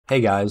Hey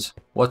guys,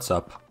 what's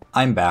up?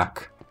 I'm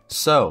back.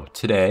 So,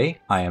 today,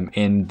 I am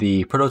in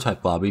the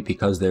prototype lobby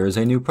because there is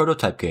a new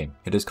prototype game.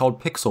 It is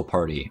called Pixel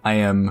Party. I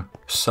am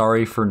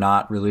sorry for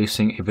not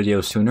releasing a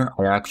video sooner.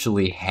 I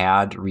actually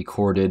had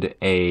recorded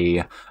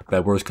a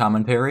Bed Wars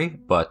commentary,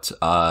 but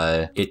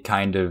it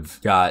kind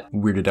of got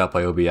weirded up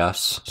by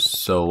OBS,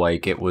 so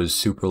like it was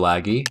super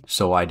laggy,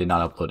 so I did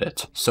not upload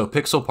it. So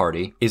Pixel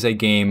Party is a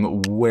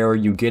game where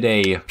you get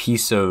a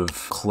piece of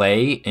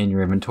clay in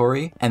your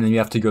inventory, and then you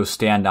have to go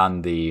stand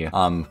on the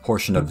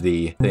portion of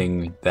the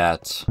thing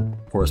that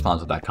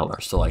corresponds with that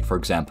color. So like, for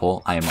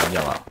example, I am on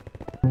yellow.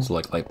 So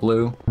like light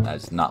blue, that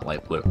is not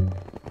light blue.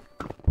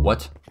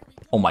 What?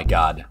 Oh my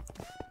god.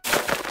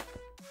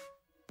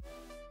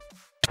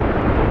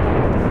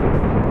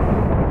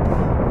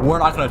 We're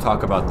not going to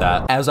talk about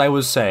that. As I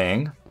was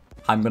saying,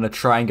 I'm going to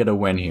try and get a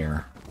win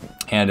here.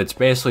 And it's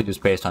basically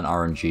just based on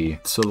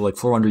RNG. So like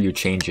floor under you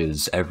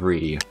changes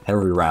every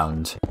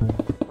round.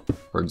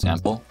 For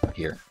example,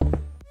 here.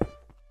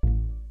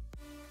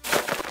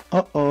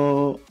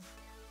 Uh-oh.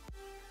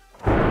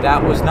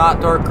 That was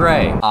not dark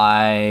gray.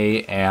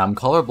 I am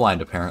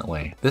colorblind,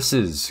 apparently. This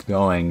is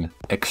going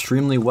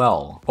extremely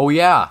well. Oh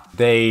yeah,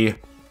 they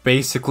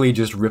basically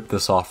just ripped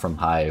this off from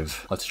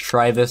Hive. Let's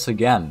try this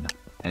again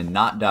and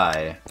not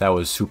die. That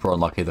was super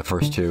unlucky, the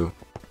first two.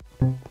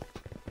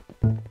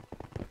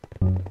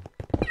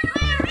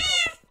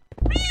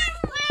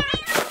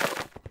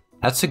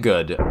 That's a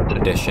good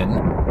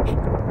addition.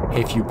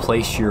 If you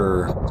place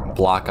your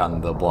block on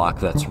the block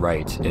that's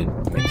right, it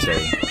makes a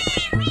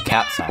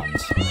cat sound.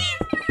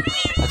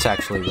 That's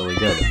actually really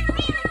good.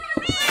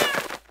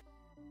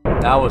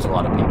 That was a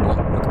lot of people.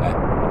 Okay.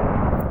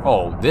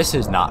 Oh, this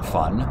is not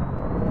fun.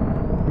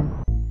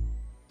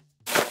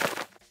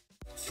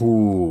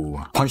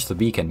 Ooh. Punch the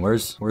beacon.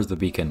 Where's the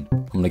beacon?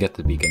 I'm gonna get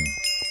the beacon.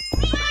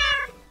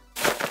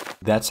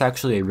 That's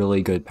actually a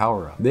really good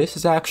power-up. This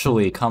is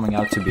actually coming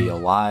out to be a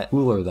lot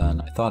cooler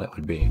than I thought it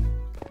would be.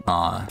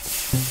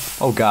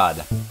 Oh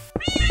god.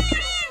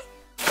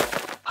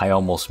 I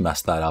almost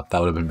messed that up. That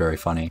would have been very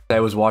funny.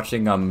 I was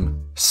watching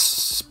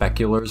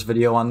Specular's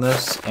video on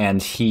this,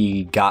 and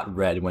he got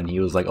red when he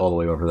was like all the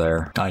way over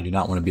there. I do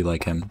not want to be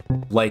like him.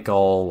 Like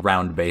all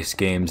round-based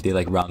games, they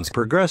like rounds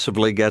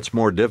progressively gets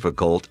more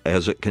difficult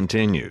as it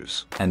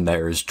continues. And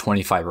there's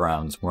 25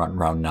 rounds. We're on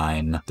round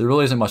 9. There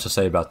really isn't much to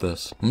say about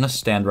this. I'm gonna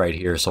stand right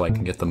here so I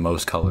can get the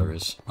most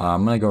colors.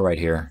 I'm gonna go right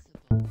here.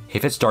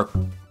 If it's dark...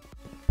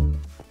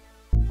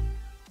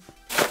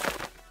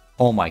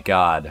 Oh my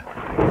god.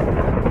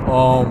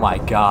 Oh my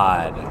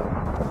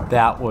god.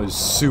 That was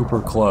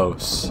super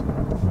close.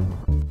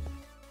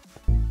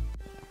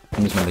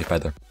 Use my leaf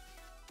feather.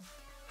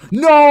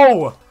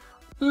 No!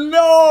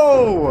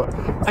 No!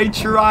 I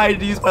tried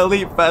to use my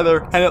leaf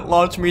feather and it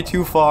launched me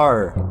too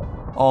far.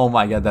 Oh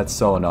my god, that's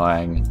so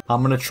annoying.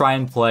 I'm gonna try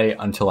and play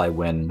until I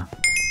win.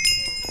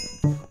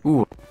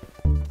 Ooh.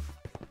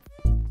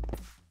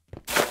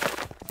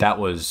 That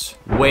was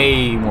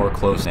way more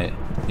close than it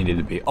needed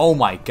to be. Oh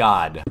my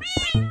god.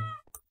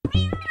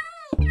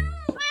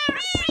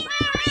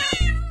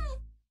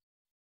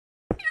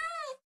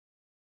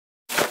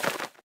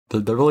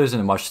 There really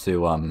isn't much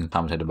to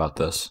commentate about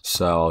this,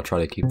 so I'll try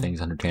to keep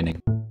things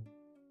entertaining.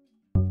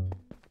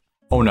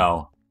 Oh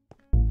no.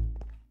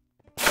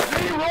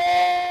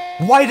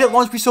 Why did it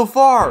launch me so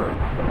far?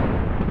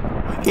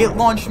 It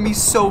launched me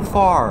so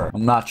far!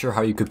 I'm not sure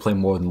how you could play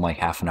more than like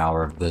half an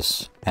hour of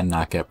this and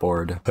not get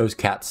bored. Those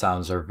cat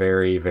sounds are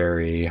very,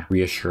 very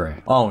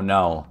reassuring. Oh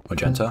no.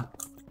 Magenta?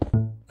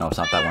 No, it's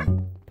not that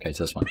one. Okay, it's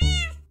this one.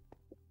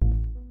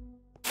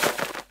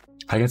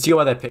 I can see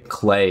why they picked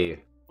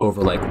clay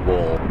over like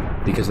wool,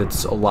 because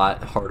it's a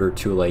lot harder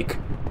to like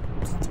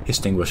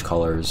distinguish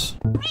colors.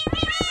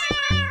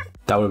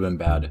 That would have been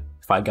bad.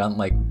 If I'd gotten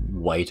like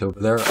white over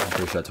there, I'm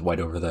pretty sure that's white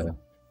over there.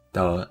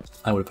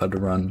 I would have had to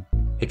run.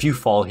 If you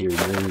fall here,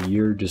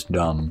 you're just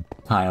dumb.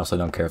 I also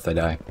don't care if they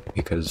die,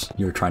 because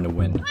you're trying to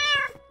win.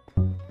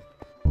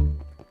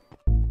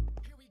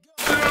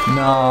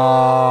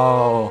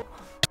 No!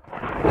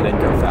 I didn't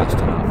go fast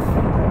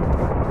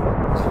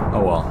enough.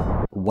 Oh well.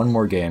 One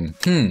more game.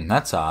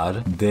 That's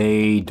odd.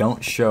 They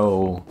don't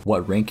show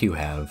what rank you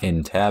have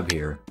in tab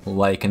here.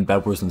 Like in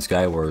Bed Wars and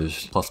Sky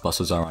Wars,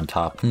 pluses are on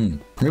top.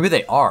 Maybe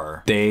they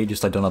are. They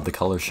just don't have the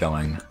colors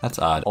showing. That's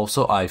odd.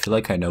 Also, I feel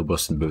like I know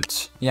Buss and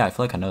Boots. Yeah, I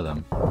feel like I know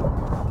them.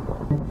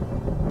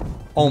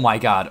 Oh my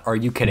god, are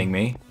you kidding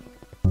me?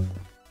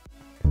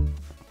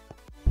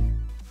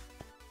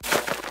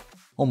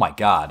 Oh my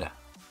god.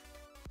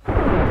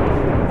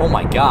 Oh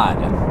my god.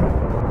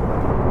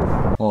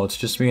 Well, it's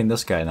just me and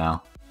this guy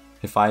now.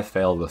 If I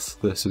fail this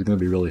is gonna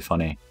be really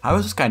funny. How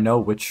does this guy know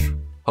which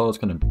color it's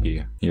gonna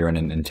be? You're in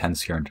an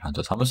intense here in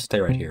contest. I'm gonna stay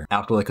right here.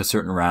 After like a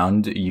certain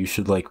round, you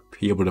should like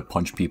be able to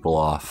punch people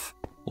off,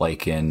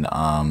 like in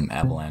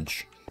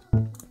Avalanche.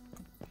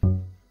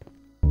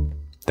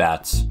 Did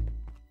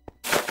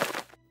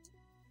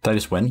I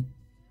just win?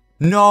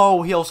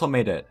 No, he also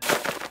made it.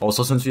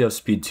 Also, since we have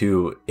speed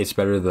 2, it's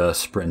better to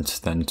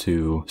sprint than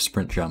to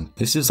sprint jump.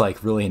 This is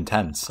like really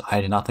intense. I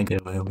did not think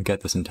it would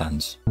get this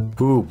intense.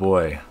 Ooh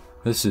boy.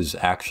 This is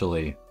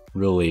actually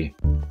really...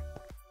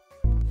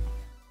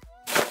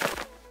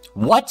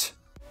 What?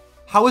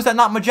 How is that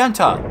not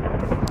magenta?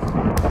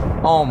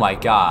 Oh my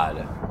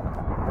god.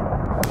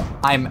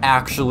 I'm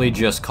actually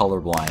just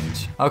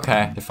colorblind.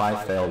 Okay, if I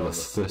fail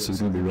this is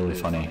gonna be really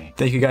funny.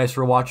 Thank you guys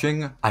for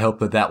watching. I hope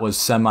that was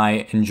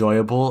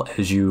semi-enjoyable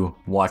as you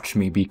watch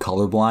me be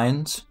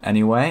colorblind.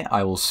 Anyway,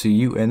 I will see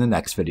you in the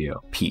next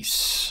video.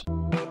 Peace.